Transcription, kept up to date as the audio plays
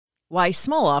why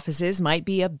small offices might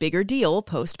be a bigger deal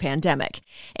post-pandemic.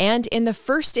 And in the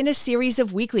first in a series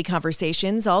of weekly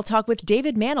conversations, I'll talk with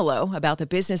David Manilow about the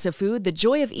business of food, the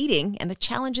joy of eating, and the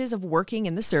challenges of working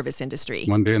in the service industry.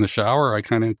 One day in the shower, I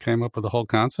kind of came up with the whole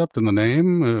concept and the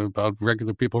name about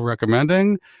regular people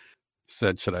recommending.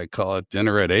 Said, should I call it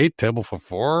dinner at 8, table for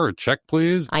 4, or check,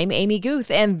 please? I'm Amy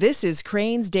Guth, and this is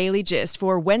Crane's Daily Gist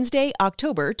for Wednesday,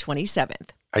 October 27th.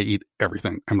 I eat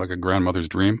everything. I'm like a grandmother's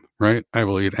dream, right? I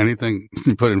will eat anything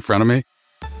you put in front of me.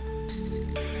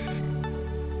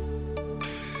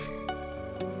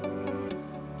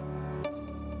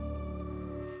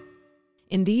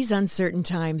 In these uncertain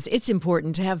times, it's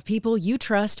important to have people you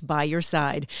trust by your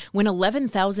side. When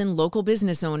 11,000 local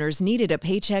business owners needed a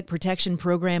Paycheck Protection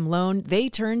Program loan, they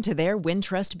turned to their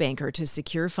Wintrust banker to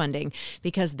secure funding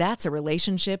because that's a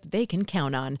relationship they can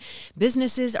count on.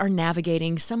 Businesses are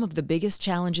navigating some of the biggest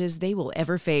challenges they will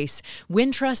ever face.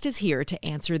 Wintrust is here to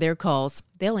answer their calls.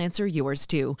 They'll answer yours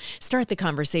too. Start the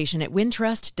conversation at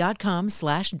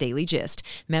wintrust.com/dailygist.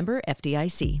 Member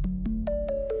FDIC.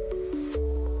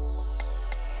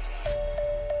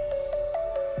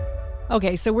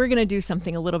 Okay, so we're going to do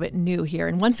something a little bit new here.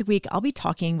 And once a week, I'll be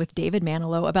talking with David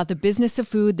Manilow about the business of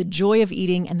food, the joy of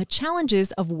eating, and the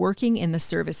challenges of working in the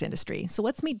service industry. So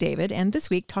let's meet David, and this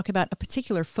week talk about a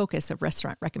particular focus of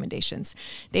restaurant recommendations.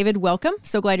 David, welcome.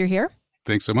 So glad you're here.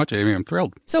 Thanks so much, Amy. I'm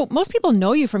thrilled. So most people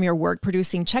know you from your work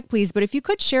producing Check Please, but if you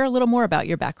could share a little more about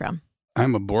your background.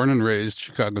 I'm a born and raised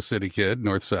Chicago City kid,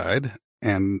 North Side,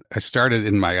 and I started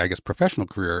in my, professional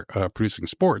career producing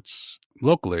sports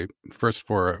locally, first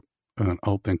for an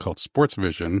old thing called Sports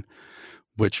Vision,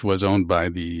 which was owned by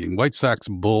the White Sox,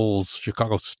 Bulls,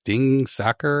 Chicago Sting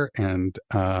Soccer, and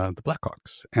the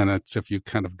Blackhawks. And it's, if you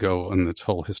kind of go in its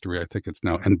whole history, I think it's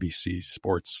now NBC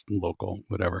Sports, local,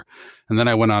 whatever. And then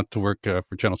I went out to work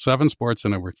for Channel 7 Sports,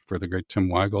 and I worked for the great Tim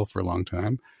Weigel for a long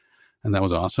time. And that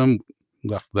was awesome.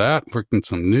 Left that, worked in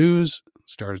some news,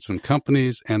 started some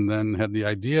companies, and then had the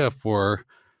idea for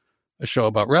a show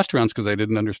about restaurants because I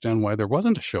didn't understand why there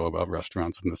wasn't a show about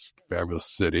restaurants in this fabulous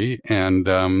city. And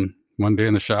one day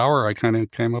in the shower, I kind of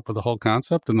came up with the whole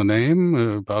concept and the name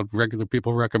about regular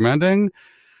people recommending.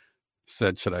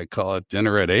 Said, should I call it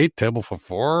dinner at 8, table for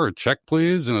 4, or check,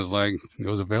 please? And it was like, it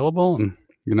was available. And,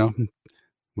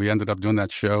 we ended up doing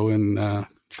that show in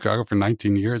Chicago for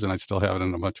 19 years, and I still have it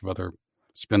in a bunch of other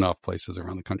spin-off places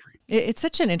around the country. It's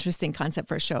such an interesting concept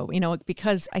for a show,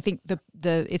 because I think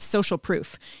it's social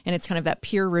proof, and it's kind of that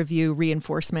peer review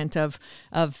reinforcement of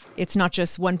it's not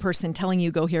just one person telling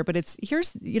you go here, but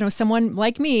here's someone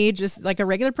like me, just like a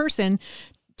regular person,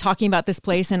 talking about this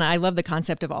place. And I love the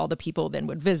concept of all the people then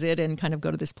would visit and kind of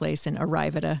go to this place and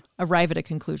arrive at a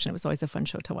conclusion. It was always a fun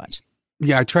show to watch.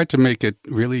 Yeah, I tried to make it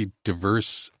really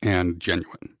diverse and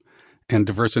genuine, and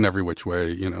diverse in every which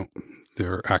way,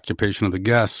 their occupation of the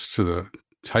guests, to the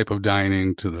type of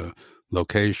dining, to the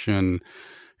location,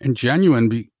 and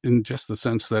genuine in just the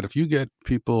sense that if you get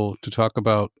people to talk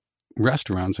about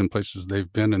restaurants and places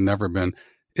they've been and never been,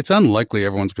 it's unlikely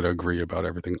everyone's going to agree about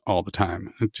everything all the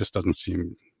time. It just doesn't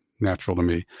seem natural to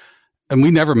me. And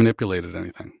we never manipulated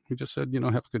anything. We just said,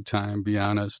 have a good time, be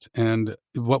honest. And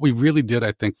what we really did,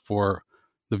 I think, for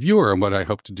the viewer, and what I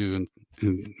hope to do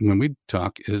when we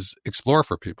talk, is explore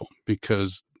for people,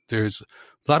 because there's a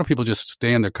lot of people just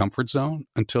stay in their comfort zone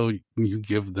until you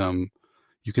give them,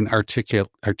 you can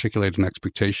articulate an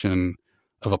expectation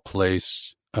of a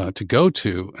place to go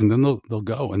to, and then they'll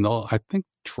go, and they'll, I think,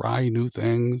 try new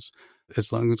things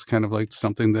as long as it's kind of like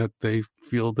something that they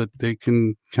feel that they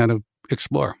can kind of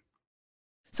explore.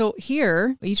 So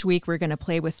here, each week, we're going to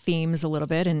play with themes a little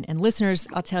bit. And listeners,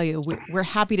 I'll tell you, we're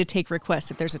happy to take requests.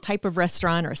 If there's a type of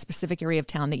restaurant or a specific area of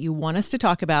town that you want us to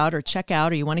talk about or check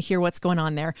out, or you want to hear what's going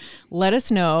on there, let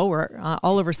us know. We're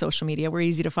all over social media. We're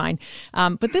easy to find.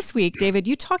 But this week, David,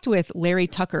 you talked with Larry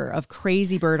Tucker of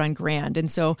Crazy Bird on Grand.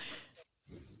 And so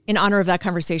in honor of that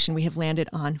conversation, we have landed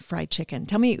on fried chicken.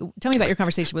 Tell me about your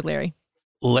conversation with Larry.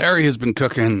 Larry has been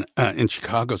cooking in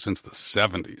Chicago since the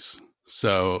 70s.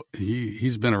 So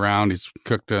he's been around. He's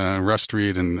cooked Rush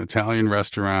Street and Italian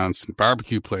restaurants and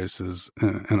barbecue places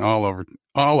and all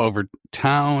over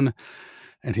town.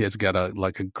 And he has got a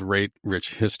great,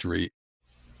 rich history.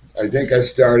 I think I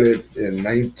started in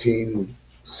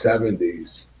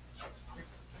 1970s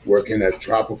working at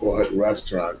Tropical Hut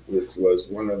Restaurant, which was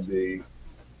one of the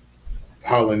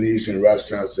Polynesian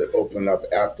restaurants that opened up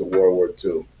after World War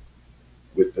II,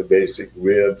 with the basic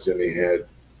ribs, and they had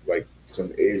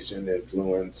some Asian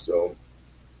influence. So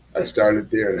I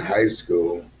started there in high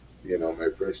school, my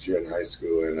first year in high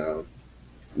school, and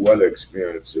what an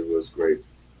experience. It was great.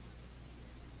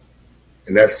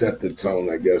 And that set the tone,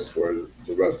 I guess, for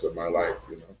the rest of my life,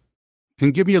 you know.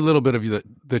 And give me a little bit of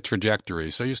the trajectory.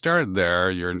 So you started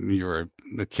there, you were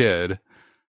a kid,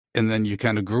 and then you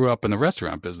kind of grew up in the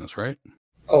restaurant business, right?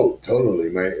 Oh, totally.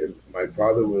 My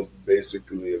father was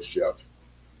basically a chef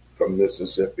from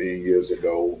Mississippi years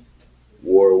ago,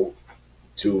 War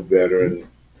II veteran,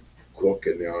 cook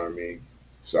in the Army,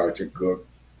 sergeant cook.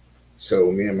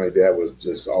 So me and my dad was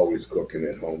just always cooking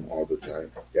at home all the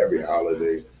time. Every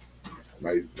holiday,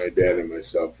 my dad and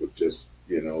myself would just,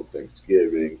 you know,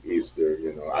 Thanksgiving, Easter,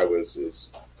 you know, I was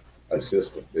his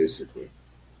assistant basically.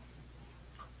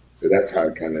 So that's how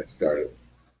it kind of started.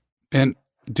 And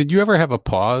did you ever have a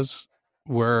pause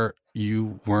where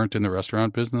you weren't in the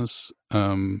restaurant business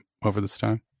over this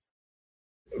time?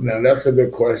 Now that's a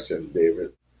good question,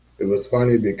 David. It was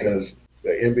funny because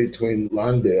in between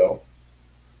Lawndale,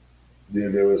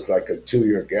 there was like a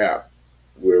 2-year gap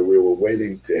where we were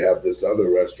waiting to have this other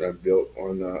restaurant built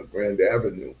on Grand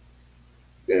Avenue.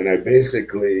 And I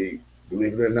basically,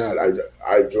 believe it or not,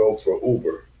 I drove for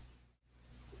Uber.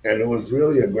 And it was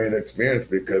really a great experience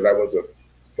because I was a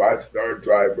 5-star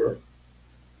driver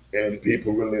and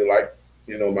people really liked,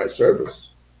 you know, my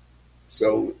service.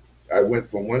 So I went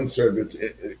from one service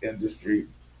industry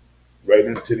right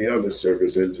into the other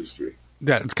service industry.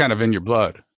 Yeah, it's kind of in your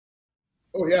blood.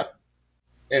 Oh, yeah.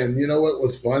 And you know what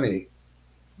was funny?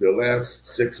 The last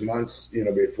 6 months, you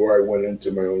know, before I went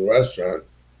into my own restaurant,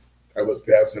 I was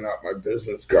passing out my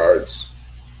business cards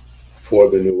for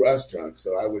the new restaurant.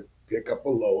 So I would pick up a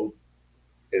load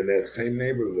in that same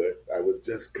neighborhood. I would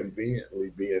just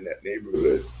conveniently be in that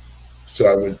neighborhood. So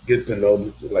I would get to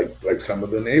know like some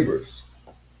of the neighbors.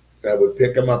 And I would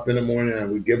pick them up in the morning and I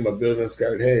would give them a business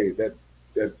card. Hey, that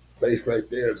place right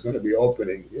there is going to be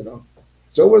opening, you know.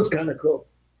 So it was kind of cool.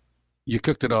 You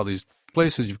cooked at all these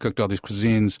places, you've cooked all these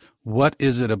cuisines. What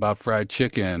is it about fried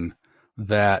chicken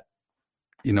that,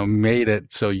 you know, made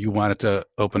it so you wanted to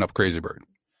open up Crazy Bird?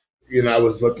 You know, I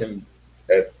was looking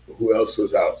at who else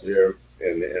was out there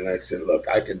and I said, look,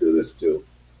 I can do this too.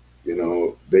 You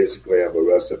know, basically I have a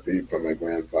recipe from my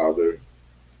grandfather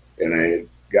and I had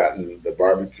gotten the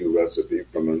barbecue recipe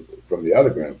from the other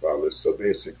grandfather. So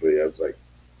basically I was like,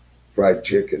 fried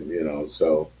chicken, you know,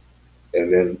 so,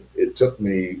 and then it took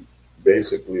me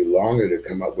basically longer to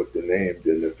come up with the name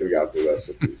than to figure out the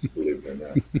recipes, believe it or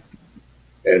not.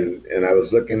 And I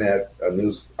was looking at a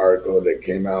news article that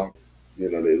came out, you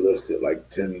know, they listed like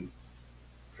 10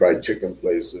 fried chicken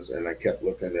places, and I kept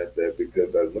looking at that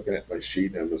because I was looking at my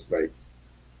sheet and I was like,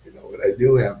 you know, but I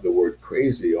do have the word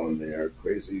crazy on there,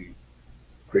 crazy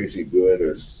good,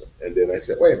 and then I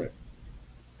said, wait a minute,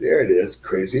 there it is,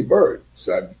 Crazy Bird.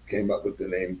 So I came up with the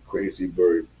name Crazy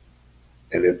Bird.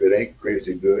 And if it ain't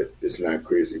crazy good, it's not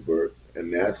Crazy Bird.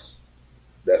 And that's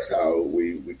how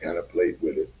we kind of played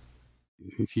with it.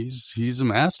 He's a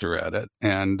master at it.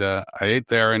 And I ate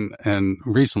there and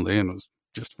recently, and it was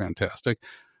just fantastic.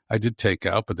 I did take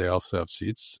out, but they also have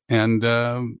seats. And,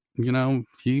 you know,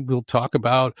 he will talk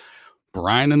about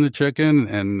brining the chicken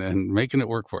and making it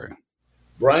work for you.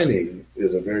 Brining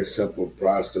is a very simple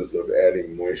process of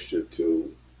adding moisture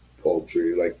to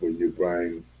poultry, like when you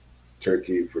brine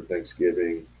turkey for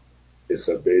Thanksgiving. It's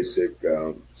a basic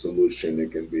solution.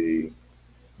 It can be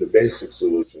the basic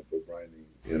solution for brining,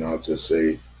 and I'll just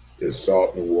say is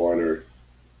salt and water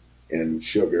and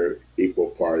sugar equal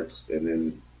parts, and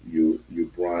then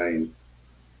you brine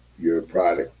your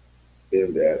product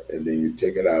in that, and then you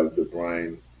take it out of the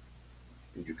brine.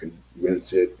 You can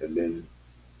rinse it and then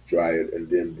dry it and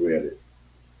then bread it.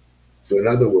 So in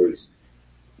other words,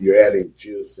 you're adding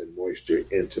juice and moisture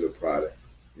into the product,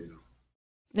 you know.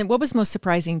 And what was most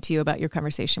surprising to you about your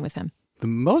conversation with him? The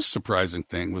most surprising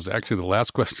thing was actually the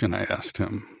last question I asked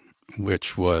him,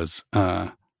 which was,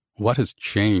 what has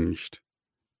changed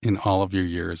in all of your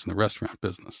years in the restaurant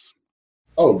business?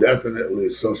 Oh, definitely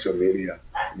social media.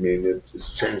 I mean,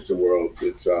 it's changed the world.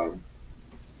 It's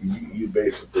you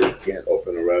basically can't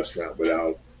open a restaurant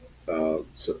without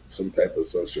some type of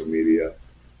social media.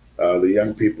 The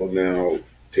young people now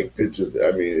take pictures.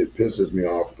 I mean, it pisses me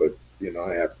off, but you know,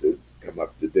 I have to come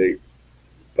up to date.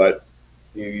 But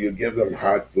you give them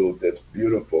hot food that's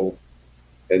beautiful,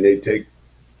 and they take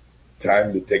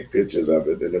time to take pictures of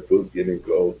it, and the food's getting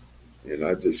cold. You know,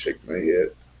 I just shake my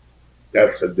head.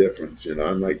 That's the difference. You know,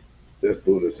 I'm like, this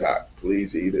food is hot.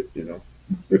 Please eat it. You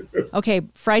know. Okay,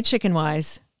 fried chicken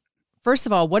wise. First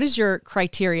of all, what is your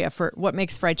criteria for what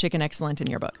makes fried chicken excellent in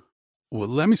your book? Well,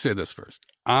 let me say this first.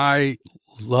 I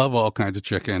love all kinds of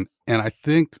chicken. And I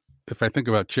think if I think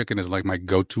about chicken as like my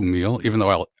go-to meal, even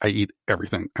though I eat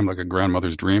everything, I'm like a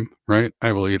grandmother's dream, right?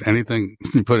 I will eat anything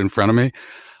you put in front of me.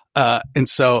 And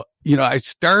so I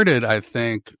started, I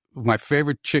think, my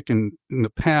favorite chicken in the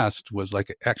past was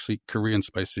like actually Korean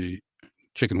spicy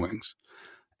chicken wings.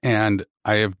 And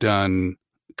I have done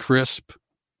Crisp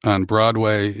on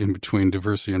Broadway in between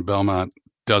Diversey and Belmont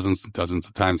dozens and dozens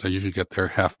of times. I usually get there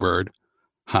half bird,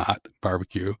 hot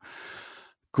barbecue.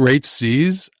 Great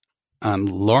Seas on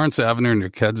Lawrence Avenue near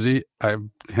Kedzie. I've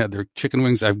had their chicken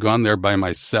wings. I've gone there by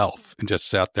myself and just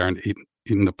sat there and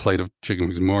eaten a plate of chicken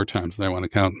wings more times than I want to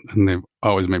count. And they've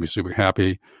always made me super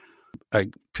happy. I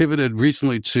pivoted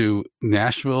recently to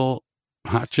Nashville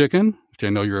hot chicken, which I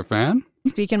know you're a fan.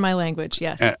 Speaking my language,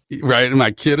 yes. Right. And my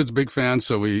kid is a big fan,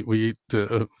 so we eat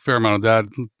a fair amount of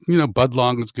that. Bud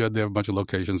Long is good. They have a bunch of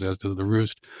locations, as does The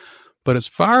Roost. But as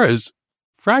far as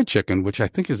fried chicken, which I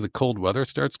think as the cold weather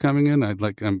starts coming in,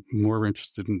 I'm more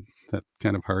interested in that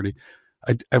kind of hearty.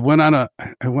 I went on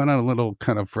a little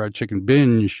kind of fried chicken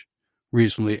binge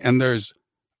recently, and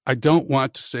I don't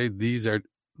want to say these are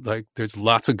like, there's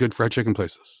lots of good fried chicken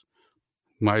places.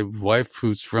 My wife,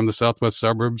 who's from the southwest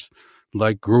suburbs,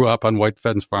 grew up on White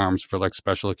Fence Farms for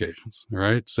special occasions,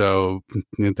 right? So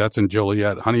that's in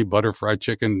Joliet. Honey butter fried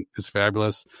chicken is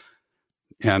fabulous.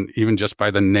 And even just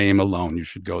by the name alone, you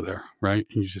should go there, right?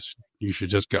 You should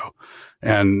just go.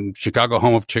 And Chicago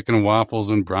Home of Chicken and Waffles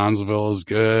in Bronzeville is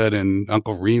good. And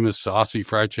Uncle Remus saucy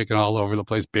fried chicken all over the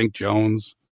place. Bink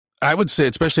Jones. I would say,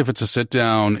 especially if it's a sit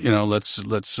down, let's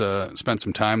spend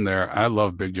some time there. I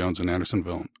love Big Jones in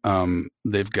Andersonville.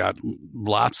 They've got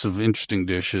lots of interesting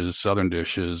dishes, Southern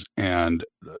dishes, and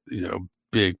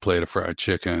big plate of fried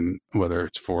chicken, whether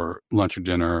it's for lunch or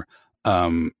dinner.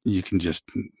 You can just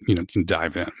can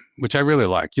dive in, which I really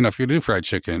like. If you do fried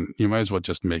chicken, you might as well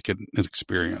just make it an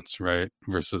experience, right?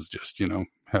 Versus just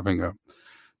having a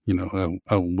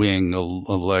wing, a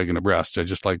leg, and a breast. I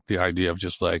just like the idea of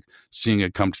just seeing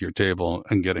it come to your table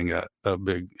and getting a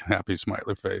big happy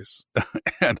smiley face,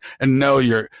 and know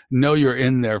you're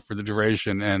in there for the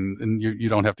duration, and you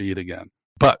don't have to eat again.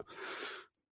 But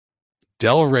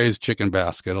Del Rey's Chicken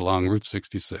Basket along Route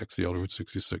 66, the old Route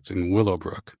 66 in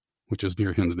Willowbrook, which is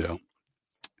near Hinsdale,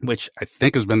 which I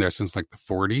think has been there since the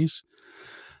 40s.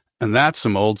 And that's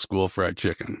some old school fried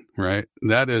chicken, right?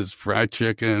 That is fried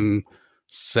chicken,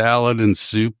 salad and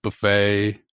soup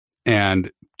buffet,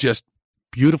 and just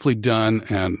beautifully done.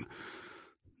 And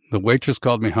the waitress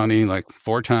called me honey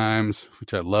 4 times,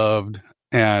 which I loved.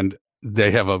 And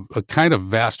they have a kind of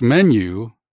vast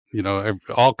menu,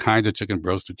 all kinds of chicken,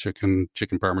 roasted chicken,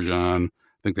 chicken Parmesan.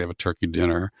 I think they have a turkey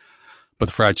dinner, but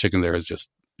the fried chicken there is just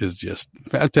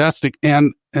fantastic.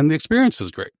 And the experience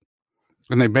is great.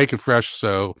 And they make it fresh,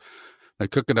 so they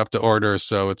cook it up to order.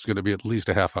 So it's going to be at least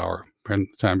a half hour from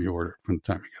the time you order, from the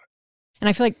time you get it. And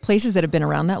I feel like places that have been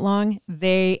around that long,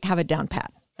 they have it down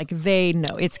pat. They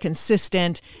know it's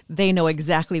consistent. They know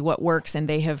exactly what works, and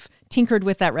they have tinkered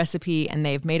with that recipe, and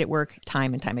they've made it work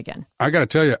time and time again. I got to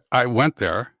tell you, I went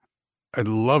there. I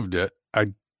loved it.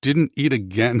 I didn't eat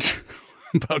again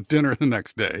about dinner the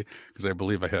next day because I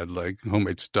believe I had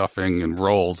homemade stuffing and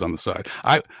rolls on the side.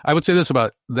 I would say this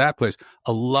about that place.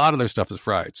 A lot of their stuff is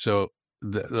fried. So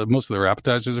most of their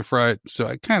appetizers are fried. So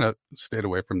I kind of stayed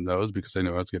away from those because I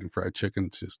knew I was getting fried chicken.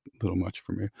 It's just a little much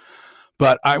for me.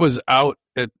 But I was out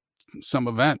at some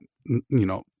event,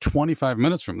 25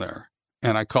 minutes from there.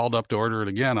 And I called up to order it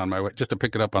again on my way, just to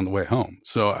pick it up on the way home.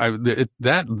 So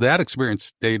that experience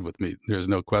stayed with me. There's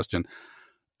no question.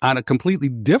 On a completely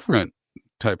different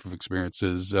type of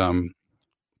experiences,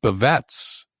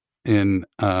 Bavette's in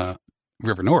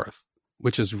River North,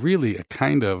 which is really a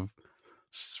kind of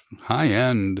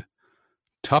high-end,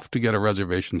 tough to get a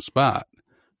reservation spot,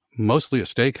 mostly a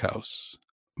steakhouse.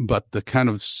 But the kind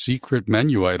of secret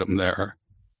menu item there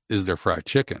is their fried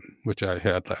chicken, which I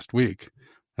had last week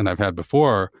and I've had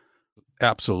before.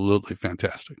 Absolutely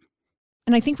fantastic.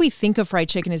 And I think we think of fried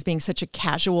chicken as being such a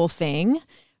casual thing,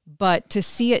 but to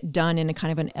see it done in a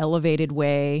kind of an elevated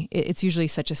way, it's usually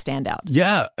such a standout.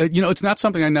 Yeah. It's not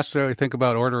something I necessarily think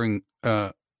about ordering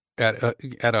at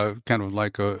a kind of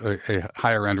a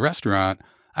higher end restaurant.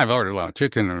 I've ordered a lot of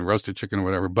chicken and roasted chicken or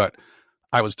whatever, but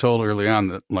I was told early on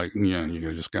that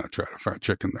you're just going to try to fried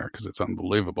chicken there because it's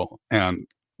unbelievable. And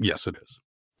yes, it is.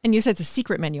 And you said it's a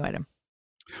secret menu item.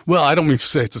 Well, I don't mean to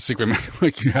say it's a secret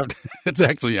menu. You have to, it's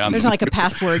actually on. There's not a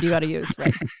password you got to use,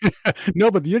 right?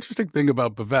 No, but the interesting thing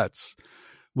about Bavette's,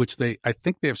 which I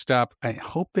think they have stopped. I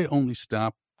hope they only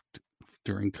stopped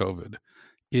during COVID.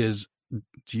 Is,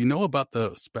 do you know about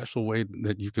the special way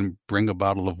that you can bring a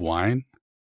bottle of wine?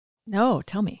 No,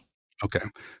 tell me. Okay,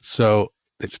 so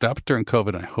they've stopped during COVID,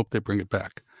 and I hope they bring it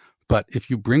back. But if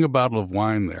you bring a bottle of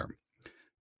wine there,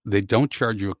 they don't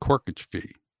charge you a corkage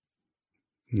fee.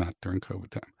 Not during COVID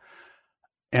time.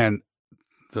 And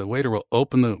the waiter will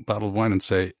open the bottle of wine and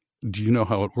say, "Do you know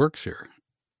how it works here?"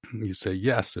 And you say,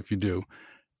 "Yes," if you do.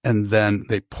 And then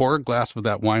they pour a glass of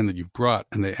that wine that you've brought,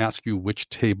 and they ask you which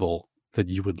table that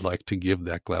you would like to give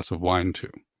that glass of wine to.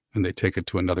 And they take it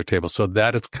to another table. So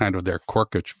that is kind of their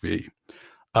corkage fee.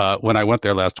 When I went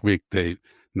there last week, they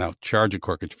now charge a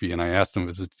corkage fee. And I asked them,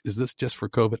 is this just for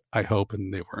COVID? I hope.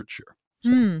 And they weren't sure.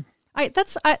 So.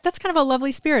 That's kind of a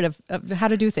lovely spirit of how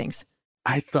to do things.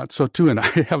 I thought so too. And I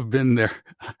have been there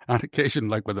on occasion,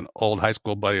 like with an old high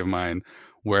school buddy of mine,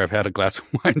 where I've had a glass of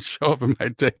wine show up at my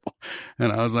table.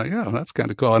 And I was like, oh, that's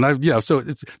kind of cool. And so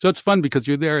it's fun because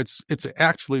you're there. It's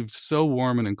actually so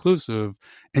warm and inclusive,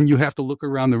 and you have to look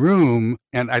around the room.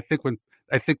 And I think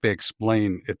they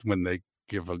explain it when they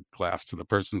give a glass to the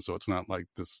person. So it's not like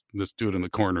this dude in the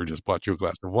corner just bought you a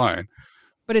glass of wine.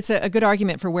 But it's a good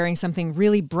argument for wearing something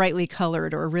really brightly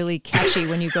colored or really catchy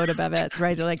when you go to Babette's,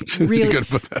 right? Like really,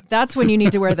 that's when you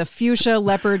need to wear the fuchsia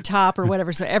leopard top or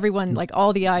whatever. So everyone, like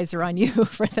all the eyes are on you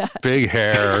for that. Big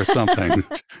hair or something.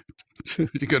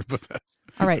 You go to Babette's.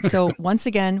 All right. So once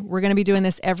again, we're going to be doing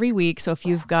this every week. So if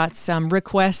you've got some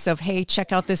requests of, hey,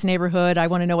 check out this neighborhood, I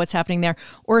want to know what's happening there.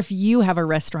 Or if you have a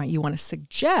restaurant you want to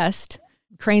suggest,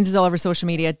 Cranes is all over social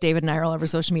media. David and I are all over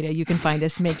social media. You can find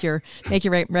us, make your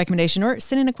recommendation, or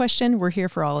send in a question. We're here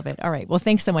for all of it. All right. Well,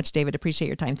 thanks so much, David. Appreciate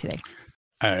your time today.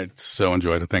 I so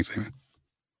enjoyed it. Thanks, Amy.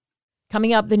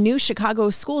 Coming up, the new Chicago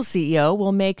school CEO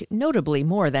will make notably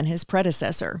more than his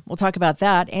predecessor. We'll talk about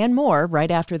that and more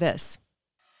right after this.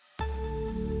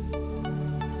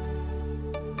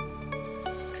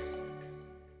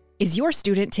 Is your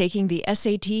student taking the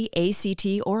SAT, ACT,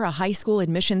 or a high school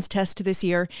admissions test this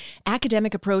year?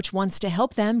 Academic Approach wants to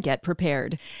help them get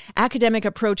prepared. Academic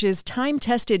Approach's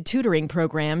time-tested tutoring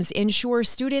programs ensure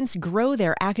students grow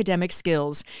their academic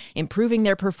skills, improving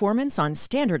their performance on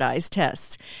standardized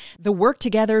tests. The work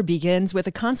together begins with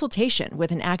a consultation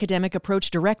with an Academic Approach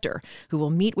director who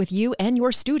will meet with you and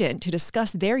your student to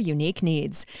discuss their unique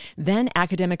needs. Then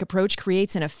Academic Approach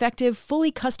creates an effective,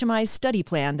 fully customized study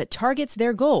plan that targets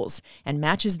their goals and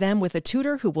matches them with a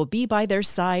tutor who will be by their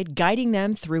side, guiding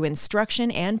them through instruction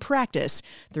and practice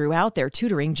throughout their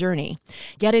tutoring journey.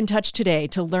 Get in touch today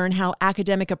to learn how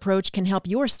Academic Approach can help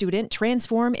your student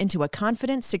transform into a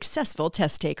confident, successful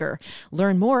test taker.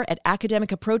 Learn more at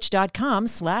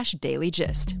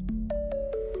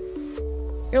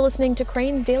academicapproach.com/dailygist. You're listening to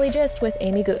Crane's Daily Gist with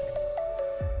Amy Guth.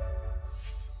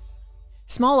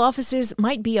 Small offices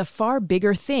might be a far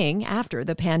bigger thing after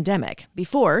the pandemic.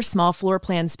 Before, small floor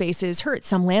plan spaces hurt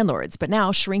some landlords, but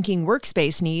now shrinking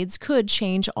workspace needs could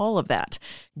change all of that.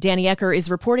 Danny Ecker is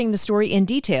reporting the story in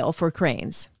detail for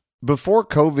Cranes. Before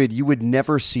COVID, you would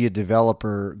never see a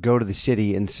developer go to the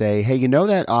city and say, hey, you know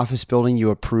that office building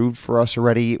you approved for us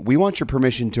already? We want your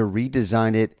permission to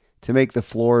redesign it to make the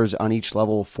floors on each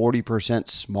level 40%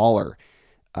 smaller.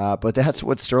 But that's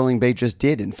what Sterling Bay just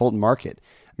did in Fulton Market.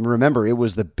 Remember, it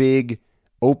was the big,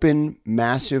 open,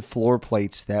 massive floor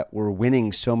plates that were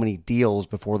winning so many deals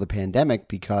before the pandemic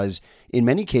because, in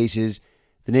many cases,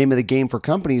 the name of the game for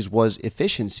companies was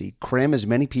efficiency. Cram as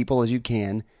many people as you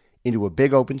can into a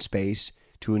big open space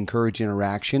to encourage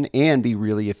interaction and be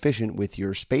really efficient with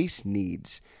your space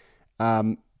needs.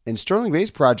 And Sterling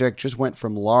Bay's project just went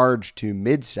from large to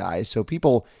mid-size, so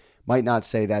people might not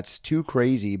say that's too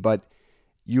crazy, but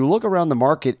you look around the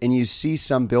market and you see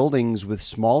some buildings with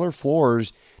smaller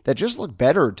floors that just look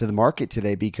better to the market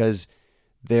today because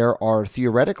there are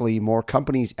theoretically more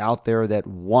companies out there that,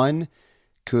 one,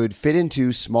 could fit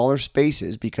into smaller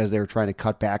spaces because they're trying to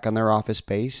cut back on their office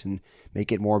space and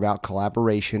make it more about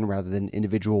collaboration rather than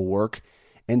individual work.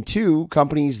 And two,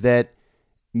 companies that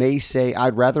may say,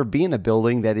 I'd rather be in a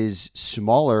building that is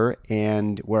smaller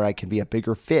and where I can be a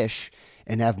bigger fish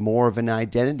and have more of an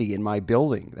identity in my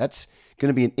building. That's going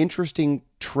to be an interesting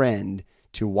trend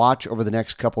to watch over the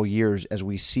next couple years as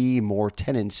we see more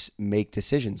tenants make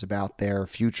decisions about their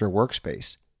future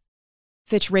workspace.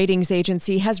 Fitch Ratings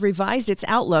Agency has revised its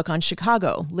outlook on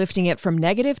Chicago, lifting it from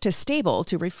negative to stable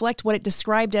to reflect what it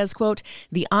described as, quote,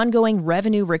 the ongoing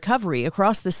revenue recovery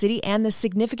across the city and the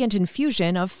significant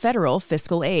infusion of federal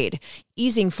fiscal aid,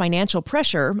 easing financial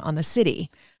pressure on the city.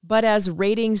 But as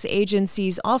ratings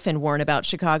agencies often warn about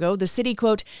Chicago, the city,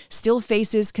 quote, still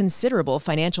faces considerable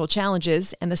financial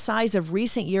challenges, and the size of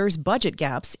recent years' budget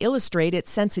gaps illustrate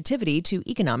its sensitivity to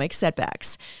economic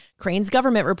setbacks. Crane's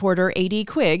government reporter A.D.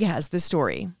 Quigg has the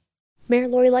story. Mayor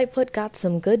Lori Lightfoot got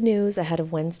some good news ahead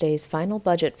of Wednesday's final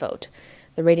budget vote.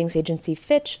 The ratings agency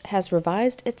Fitch has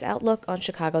revised its outlook on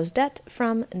Chicago's debt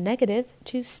from negative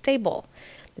to stable.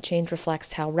 The change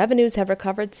reflects how revenues have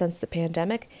recovered since the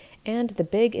pandemic and the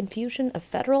big infusion of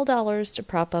federal dollars to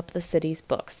prop up the city's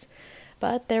books.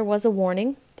 But there was a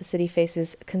warning. The city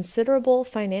faces considerable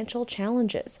financial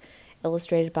challenges,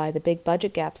 illustrated by the big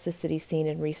budget gaps the city's seen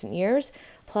in recent years,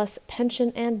 plus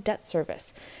pension and debt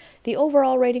service. The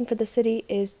overall rating for the city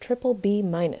is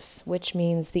BBB-, which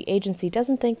means the agency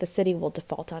doesn't think the city will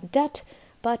default on debt,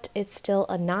 but it's still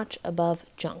a notch above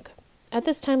junk. At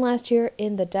this time last year,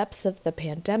 in the depths of the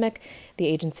pandemic, the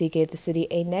agency gave the city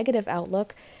a negative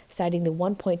outlook, citing the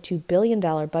 $1.2 billion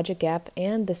budget gap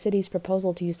and the city's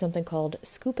proposal to use something called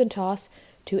scoop and toss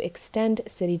to extend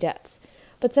city debts.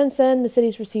 But since then, the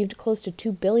city's received close to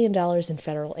 $2 billion in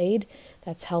federal aid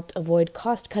that's helped avoid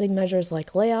cost-cutting measures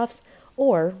like layoffs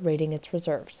or raiding its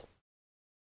reserves.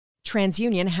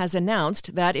 TransUnion has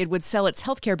announced that it would sell its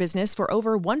healthcare business for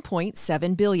over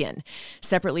 $1.7 billion.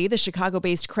 Separately, the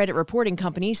Chicago-based credit reporting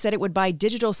company said it would buy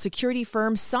digital security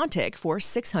firm Sontiq for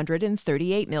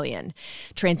 $638 million.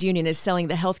 TransUnion is selling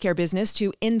the healthcare business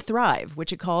to InThrive,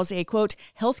 which it calls a, quote,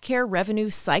 healthcare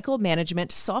revenue cycle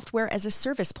management software as a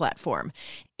service platform.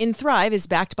 InThrive is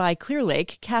backed by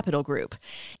Clearlake Capital Group.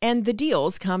 And the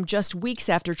deals come just weeks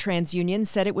after TransUnion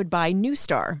said it would buy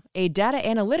Neustar, a data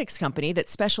analytics company that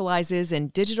specializes in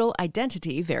digital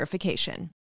identity verification.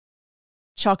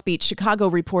 Chalkbeat Chicago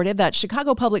reported that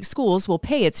Chicago Public Schools will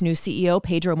pay its new CEO,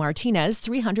 Pedro Martinez,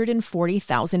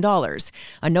 $340,000,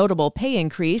 a notable pay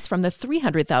increase from the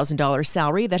 $300,000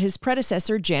 salary that his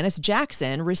predecessor, Janice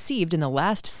Jackson, received in the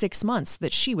last 6 months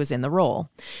that she was in the role.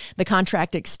 The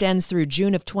contract extends through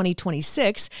June of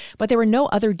 2026, but there were no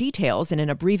other details in an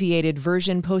abbreviated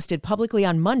version posted publicly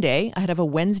on Monday ahead of a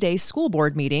Wednesday school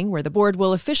board meeting where the board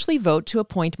will officially vote to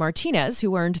appoint Martinez,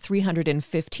 who earned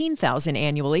 $315,000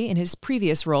 annually in his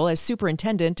previous role as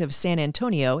superintendent of San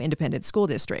Antonio Independent School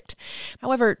District.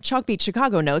 However, Chalkbeat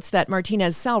Chicago notes that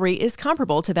Martinez's salary is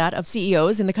comparable to that of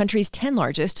CEOs in the country's 10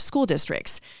 largest school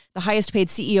districts. The highest-paid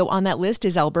CEO on that list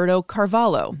is Alberto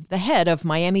Carvalho, the head of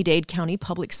Miami-Dade County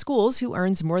Public Schools, who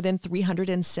earns more than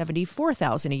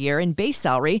 $374,000 a year in base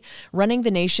salary, running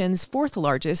the nation's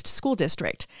fourth-largest school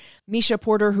district. Misha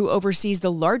Porter, who oversees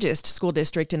the largest school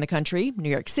district in the country, New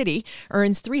York City,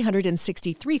 earns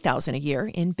 $363,000 a year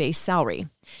in base salary.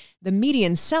 The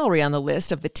median salary on the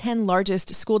list of the 10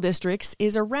 largest school districts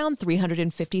is around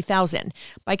 $350,000.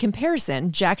 By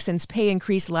comparison, Jackson's pay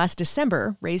increase last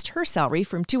December raised her salary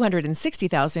from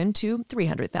 $260,000 to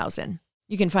 $300,000.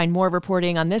 You can find more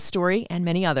reporting on this story and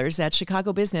many others at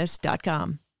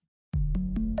chicagobusiness.com.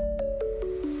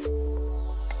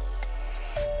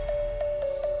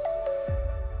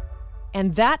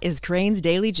 And that is Crain's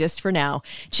Daily Gist for now.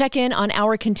 Check in on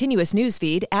our continuous news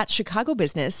feed at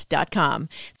chicagobusiness.com.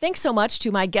 Thanks so much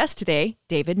to my guest today,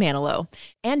 David Manilow.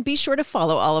 And be sure to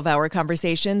follow all of our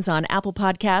conversations on Apple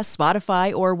Podcasts,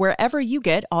 Spotify, or wherever you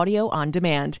get audio on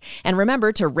demand. And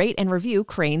remember to rate and review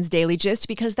Crain's Daily Gist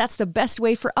because that's the best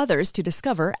way for others to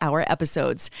discover our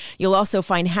episodes. You'll also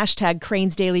find hashtag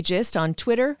Crain's Daily Gist on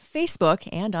Twitter, Facebook,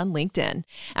 and on LinkedIn.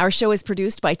 Our show is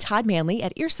produced by Todd Manley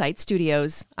at Earsight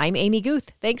Studios. I'm Amy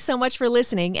Guth. Thanks so much for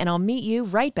listening, and I'll meet you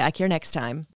right back here next time.